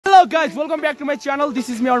Hello guys, welcome back to my channel. This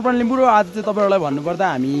is me Arpan Limbu र आज चाहिँ तपाईहरुलाई भन्नुपर्दा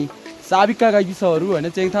हामी साबिकका गाविसहरु हैन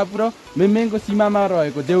चेङथापु र मेममेङको सीमामा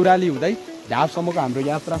रहेको देउराली हुँदै ढापसम्मको हाम्रो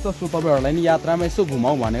यात्रा छ। सो तपाईहरुलाई नि यात्रामा यसो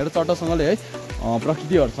घुमाऊ भनेर चटसँगले है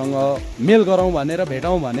प्रकृतिहरुसँग मेल गरौँ भनेर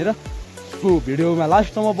भेटौँ भनेर सो भिडियोमा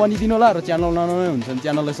लास्टसम्म बनिदिनु होला र च्यानल नयाँ हुन्छ भने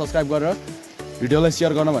च्यानललाई सब्स्क्राइब गरेर भिडियोलाई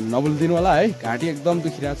शेयर गर्न भन्ने नभुल्दिनु होला है। घाँटी एकदम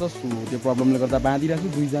दुखिरहेछ, सो त्यो प्रब्लमले गर्दा बाँधिरहेछु।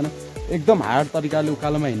 दुईजना एकदम हार्ड तरिकाले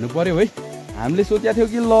उकालोमा हिँड्नु पर्यो है। हामीले सोचेको थियो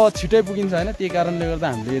कि ल छिटै पुगिन्छ हैन, त्यही कारणले गर्दा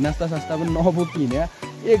हामीले नास्ता सास्ता पनि नबोकी हिँड्या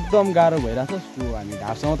एकदम गाह्रो भइरहेछ। सो हामी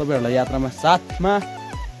ढापसम्म तपाईहरुलाई यात्रामा साथमा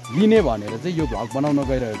लिने भनेर चाहिँ यो भ्लग बनाउन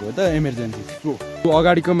गइरहेको हो त इमर्जेन्सी। सो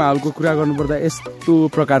अगाडिको माहौलको कुरा गर्नुपर्दा यस्तो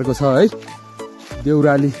प्रकारको छ है।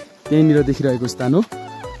 देउराली त्यहीँनिर देखिरहेको स्थान हो।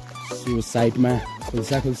 सो साइडमा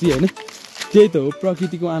खुल्सी हैन, त्यही त हो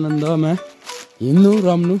प्रकृतिको आनन्दमा हिँड्नु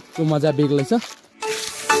रम्नुको मजा बेग्लै छ।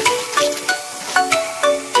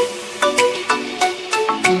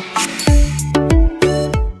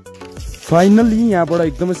 फाइनली यहाँबाट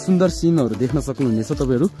एकदमै सुन्दर सिनहरु देख्न सक्नुहुनेछ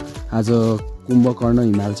तपाईहरु। आज कुम्भकर्ण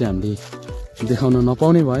हिमाल चाहिँ हामीले देखाउन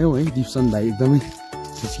नपाउने भयो है। दिप्सन भाइ एकदमै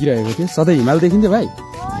खुसिरहेको थियो। सधैँ हिमाल देखिन्थ्यो भाइ?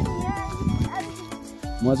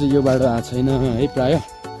 म चाहिँ यो बाटो आएको छैन है प्राय।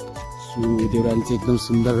 सो देउराली चाहिँ एकदम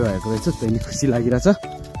सुन्दर रहेको रहेछ, त्यही खुसी लागिरहेछ।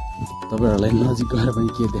 तपाईहरुलाई नजिक गएर पनि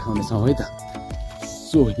के देखाउने छौँ है त।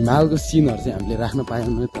 सो हिमालको सिनहरु चाहिँ हामीले राख्न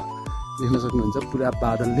पाएनौँ त। देख्न सक्नुहुन्छ पुरा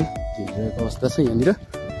बादलले घेरिरहेको अवस्था छ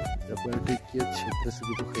यहाँनिर। पर्यटकीय क्षेत्र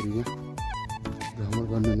सुके पोखरीमा भ्रमण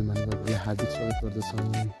गर्न निमन्त्रणले हार्दिक स्वागत गर्दछौँ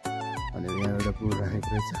भनेर यहाँ एउटा बोर्ड राखेको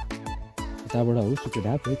रहेछ। यताबाट हो सुके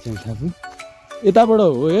ढाप है चेङथापु, यताबाट हो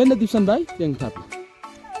होइन दिप्सन भाइ चेङथापु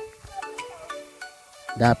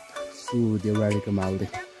ढाप। सु देउरालीको माहौल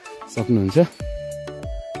देख्न सक्नुहुन्छ।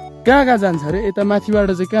 कहाँ जान्छ अरे? यता माथिबाट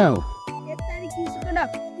चाहिँ कहाँ हो?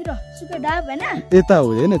 यता हो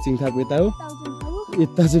होइन चेङथापु, यता हो।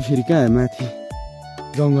 यता चाहिँ फेरि कहाँ माथि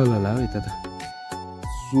जङ्गल होला हो यता त।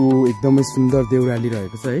 सो एकदमै सुन्दर देउराली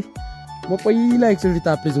रहेको छ है। म पहिला एकचोटि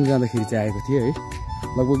ताप्लेजुङ जाँदाखेरि चाहिँ आएको थिएँ है,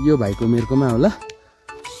 लगभग यो भाइको मेरोकोमा होला।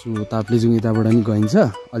 सो ताप्लेजुङ यताबाट नि गइन्छ,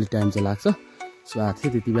 अलिक टाइम चाहिँ लाग्छ। सो आएको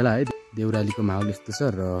थिएँ त्यति बेला है। देउरालीको माहौल यस्तो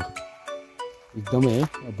छ र एकदमै है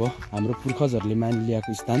अब हाम्रो पुर्खजहरूले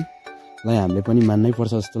मानिलिएको स्थानलाई हामीले पनि मान्नै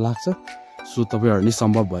पर्छ जस्तो लाग्छ। सो तपाईँहरू नि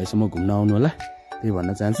सम्भव भएसम्म घुम्न आउनु होला, त्यही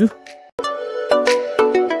भन्न चाहन्छु।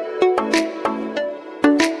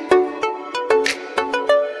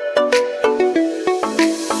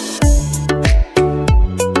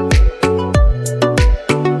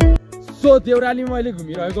 देउराली मैले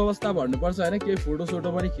घुमिरहेको अवस्था भन्नुपर्छ होइन। केही फोटोसोटो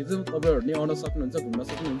पनि खिच्छु, तपाईँहरू नि आउन सक्नुहुन्छ, घुम्न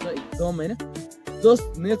सक्नुहुन्छ एकदम होइन। जस्ट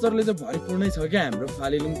नेचरले चाहिँ भरिपूर्णै छ क्या हाम्रो।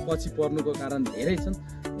 फालिलुङ पछि पर्नुको कारण धेरै छन्,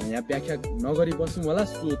 यहाँ व्याख्या नगरी बस्छौँ होला।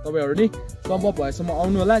 सो तपाईँहरू नि सम्भव भएसम्म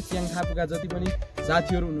आउनु होला। च्याङथापुका जति पनि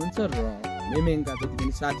साथीहरू हुनुहुन्छ र मेमेङका जति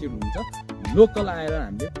पनि साथीहरू हुनुहुन्छ, लोकल आएर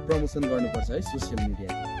हामीले प्रमोसन गर्नुपर्छ है सोसियल मिडिया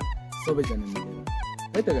सबैजना मिलेर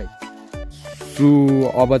है त गाई। सो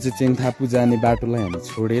अब चाहिँ च्याङथापु जाने बाटोलाई हामी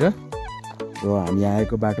छोडेर र हामी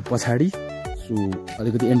आएको बाटो पछाडि। सो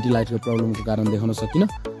अलिकति एन्टी लाइटको प्रब्लमको कारण देखाउन सकिनँ।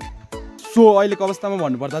 सो अहिलेको अवस्थामा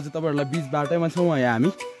भन्नुपर्दा चाहिँ तपाईँहरूलाई बिच बाटोमा छौँ। यहाँ हामी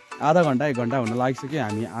आधा घन्टा 1 घन्टा हुन लागिसक्यो।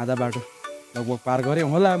 हामी आधा बाटो लगभग पार गऱ्यौँ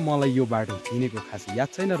होला। मलाई यो बाटो हिँडेको खास याद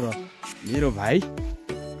छैन र मेरो भाइ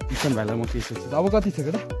किसन भाइलाई म केही सोच्छु। अब कति छ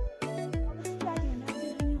केटा?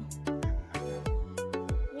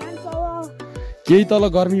 केही तल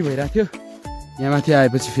गर्मी भइरहेको थियो, यहाँ माथि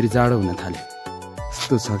आएपछि फेरि जाडो हुन थाल्यो।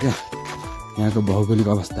 यस्तो छ क्या यहाँको भौगोलिक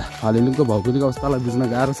अवस्था। फालिलुङको भौगोलिक अवस्थालाई बुझ्न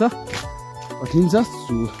गाह्रो छ, कठिन छ।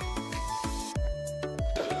 सो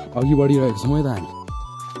अघि बढिरहेको छौँ है त हामी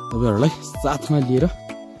तपाईँहरूलाई साथमा लिएर।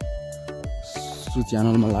 सो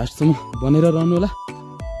च्यानलमा लास्टसम्म बनेर रहनु होला।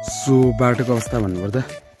 सो बाटोको अवस्था भन्नुपर्दा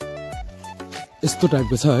यस्तो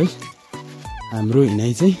टाइपको छ है। हाम्रो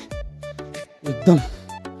हिँडाइ चाहिँ एकदम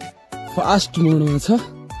फास्ट मोडमा छ।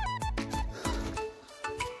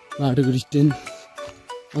 बाटोको डिस्टेन्स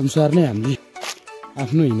अनुसार नै हामीले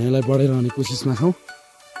आफ्नो हिँडाइलाई बढाइरहने कोसिसमा छौँ।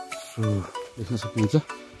 सो देख्न सक्नुहुन्छ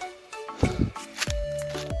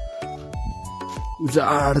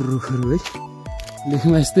उजाड रुखहरू है।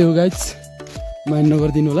 लेखमा यस्तै हो गाइज, माइन्ड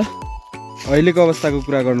नगरिदिनु होला। अहिलेको अवस्थाको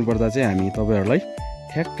कुरा गर्नुपर्दा चाहिँ हामी तपाईँहरूलाई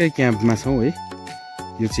ठ्याक्कै क्याम्पमा छौँ है।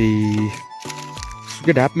 यो चाहिँ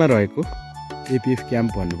सुके ढापमा रहेको एपिएफ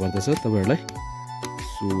क्याम्प भन्नुपर्दछ तपाईँहरूलाई।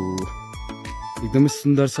 सो एकदमै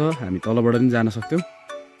सुन्दर छ। हामी तलबाट पनि जान सक्थ्यौँ।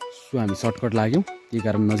 सो हामी सर्टकट लाग्यौँ, त्यही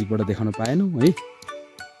कारण नजिकबाट देखाउन पाएनौँ है।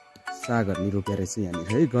 सागहरू नि रोपेर चाहिँ यहाँनिर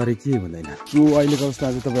है गरे के हुँदैन। सो अहिलेको अवस्था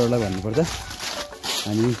चाहिँ तपाईँहरूलाई भन्नुपर्दा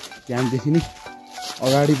हामी क्याम्पदेखि नै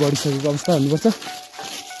अगाडि बढिसकेको अवस्था हुनुपर्छ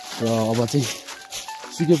र अब चाहिँ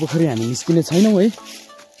सुके पोखरी हामी निस्किने छैनौँ है।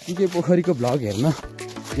 सुके पोखरीको भ्लग हेर्न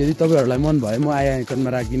यदि तपाईहरुलाई मन भयो म आई आइकनमा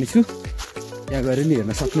राखिदिने छु त्यहाँ गएर नि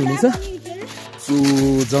हेर्न सक्नुहुनेछ सो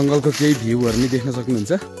जंगलको केही भ्यूहरु नि देख्न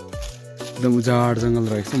सक्नुहुन्छ एकदम उजाड जंगल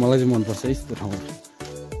रहेको छ मलाई चाहिँ मन पर्छ यस्तो ठाउँ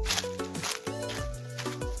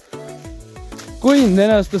कोही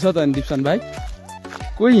हिँड्दैन जस्तो छ त नि दिप्सन भाइ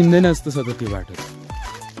कोही हिँड्दैन जस्तो छ त त्यो बाटो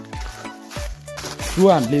सो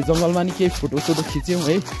हामीले जंगलमा नि केही फोटो खिच्यौं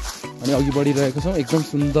है अनि अघि बढिरहेको छौं एकदम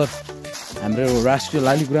सुन्दर हाम्रो राष्ट्रिय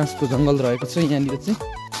लालीगुराँसको जंगल रहेको छ यहाँनिर चाहिँ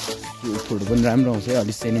यो फोटो पनि राम्रो आउँछ है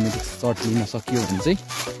अलि सिनेमेटिक शट लिन सकियो भने चाहिँ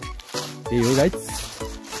त्यही हो गाइस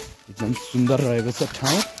एकदम सुन्दर रहेको छ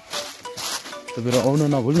ठाउँ तपाईहरु आउन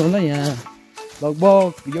नभुल्नु होला यहाँ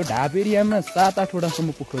लगभग यो ढाप एरियामा 7-8 वटासम्म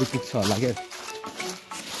पोखरी पुग्छ होला के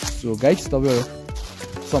सो गाइस तपाईहरु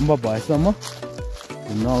सम्भव भएसम्म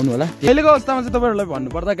घुम्न आउनु होला अहिलेको अवस्थामा चाहिँ तपाईहरुलाई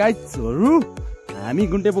भन्नुपर्दा गाइसहरु हामी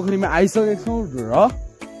गुन्टे पोखरीमा आइसकेका छौं र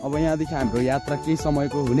अब यहाँदेखि हाम्रो यात्रा केही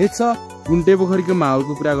समयको हुनेछ गुन्टे पोखरीको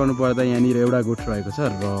माहौलको कुरा गर्नुपर्दा यहाँनिर एउटा गोठ रहेको छ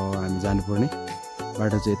र हामी जानुपर्ने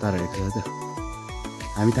बाटो चाहिँ यता रहेको छ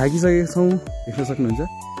हामी थाकिसकेका छौं देख्न सक्नुहुन्छ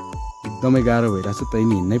एकदमै गाह्रो भइरहेछ तै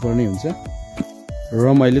नि हिँड्नै पर्ने हुन्छ र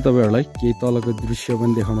मैले तपाईहरुलाई केही तलको दृश्य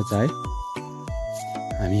पनि देखाउन चाहे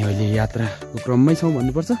हामी अहिले यात्राको क्रममै छौं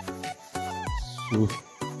भन्नुपर्छ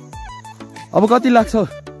अब कति लाग्छ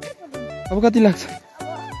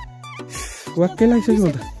वाक्कै लाग्छ कि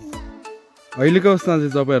अहिलेको अवस्थामा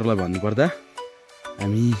चाहिँ तपाईहरुलाई भन्नुपर्दा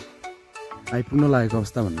हामी आइपुग्न लागेको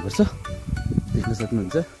अवस्था भन्नुपर्छ देख्न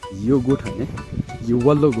सक्नुहुन्छ यो गोठ हैन यो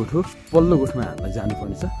वल्लो गोठ हो पल्लो गोठमा हामीलाई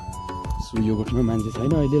जानुपर्ने छ सो यो गोठमा मान्छे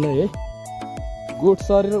छैन अहिलेलाई है गोठ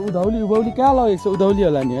सरेर उधौली कहाँ लगेको छ उधौली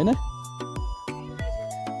होला नि हैन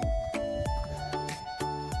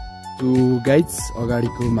सो गाइस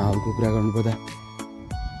अगाडिको माहौलको कुरा गर्नुपर्दा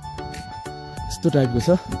यस्तो टाइपको छ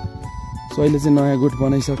सो अहिले चाहिँ नयाँ गोठ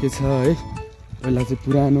बनाइसकेछ है पहिला चाहिँ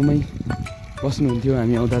पुरानोमै बस्नुहुन्थ्यो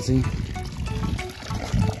हामी आउँदा चाहिँ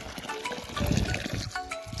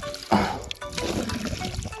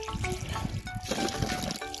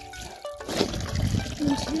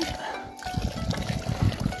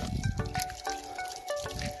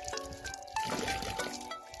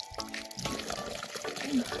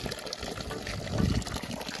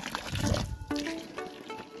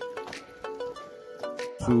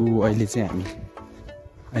सो अहिले चाहिँ हामी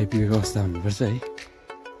आइपुगेको अवस्था हुनुपर्छ है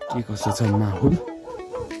के कसो छ माहौल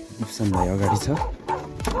दिप्सन भाइ अगाडि छ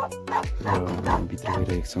र हामी भित्र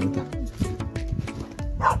गइरहेको छौँ त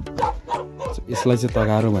यसलाई चाहिँ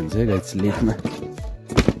तगारो भन्छ है गाइस लेखमा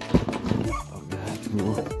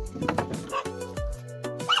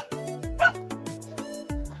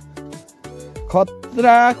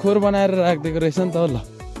खतरा खोर बनाएर राखिदिएको रहेछ नि त ल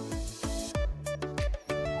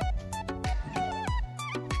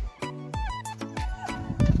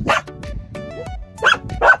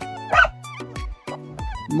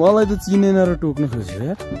मलाई त चिनेन र टोक्न खोज्यो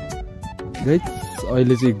यार गाइस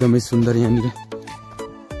अहिले चाहिँ एकदमै सुन्दर यहाँनिर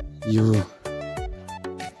यो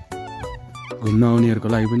घुम्न आउनेहरूको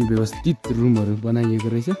लागि पनि व्यवस्थित रुमहरू बनाइएको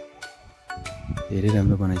रहेछ धेरै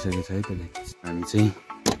राम्रो बनाइसकेको छ है त्यसले हामी चाहिँ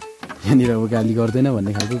यहाँनिर अब गाली गर्दैन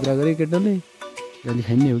भन्ने खालको कुरा गरे केटाले गाली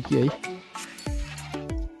खाइने हो कि है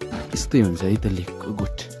यस्तै हुन्छ है त्यसले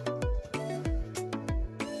गोठ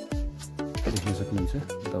देख्न सक्नुहुन्छ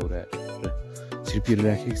दाउरा छिर्पिएर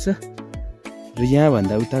राखेको छ र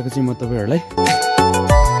यहाँभन्दा उताको चाहिँ म तपाईहरुलाई